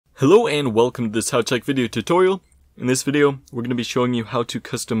Hello and welcome to this HowTech video tutorial. In this video, we're going to be showing you how to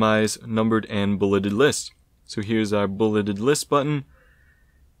customize numbered and bulleted lists. So here's our bulleted list button,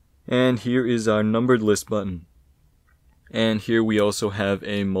 and here is our numbered list button. And here we also have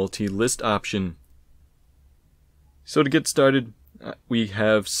a multi-list option. So to get started, we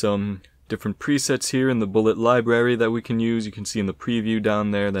have some different presets here in the bullet library that we can use. You can see in the preview down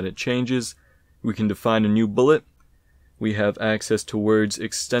there that it changes. We can define a new bullet. We have access to Word's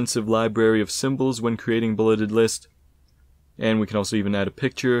extensive library of symbols when creating bulleted list. And we can also even add a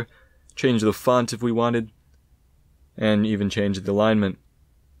picture, change the font if we wanted, and even change the alignment.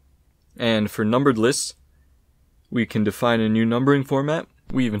 And for numbered lists, we can define a new numbering format.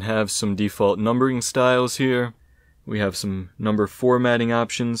 We even have some default numbering styles here. We have some number formatting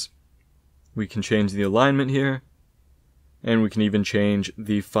options. We can change the alignment here. And we can even change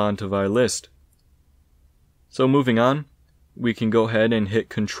the font of our list. So moving on, we can go ahead and hit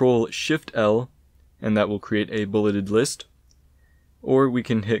Control-Shift-L, and that will create a bulleted list. Or we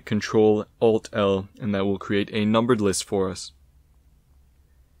can hit Control-Alt-L, and that will create a numbered list for us.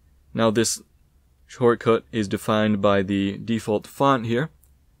 Now this shortcut is defined by the default font here.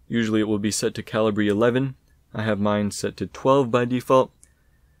 Usually it will be set to Calibri 11. I have mine set to 12 by default.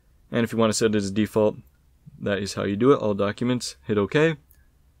 And if you want to set it as default, that is how you do it. All documents, hit OK.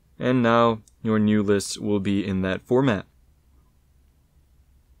 And now your new lists will be in that format.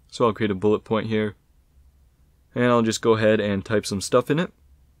 So I'll create a bullet point here, and I'll just go ahead and type some stuff in it.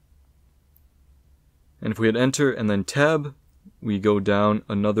 And if we hit enter and then tab, we go down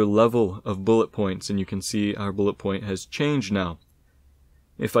another level of bullet points, and you can see our bullet point has changed now.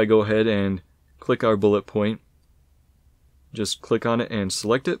 If I go ahead and click our bullet point, just click on it and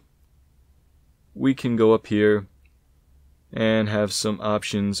select it, we can go up here and have some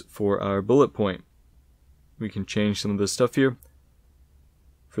options for our bullet point. We can change some of this stuff here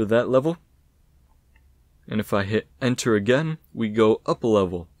for that level. And if I hit enter again, we go up a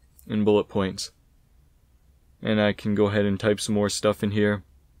level in bullet points. And I can go ahead and type some more stuff in here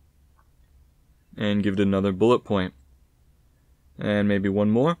and give it another bullet point. And maybe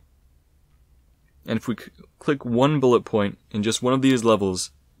one more. And if we click one bullet point in just one of these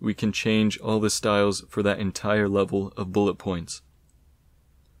levels, we can change all the styles for that entire level of bullet points.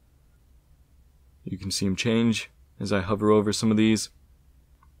 You can see them change as I hover over some of these.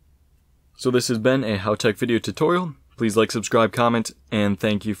 So this has been a HowTech video tutorial. Please like, subscribe, comment, and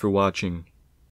thank you for watching.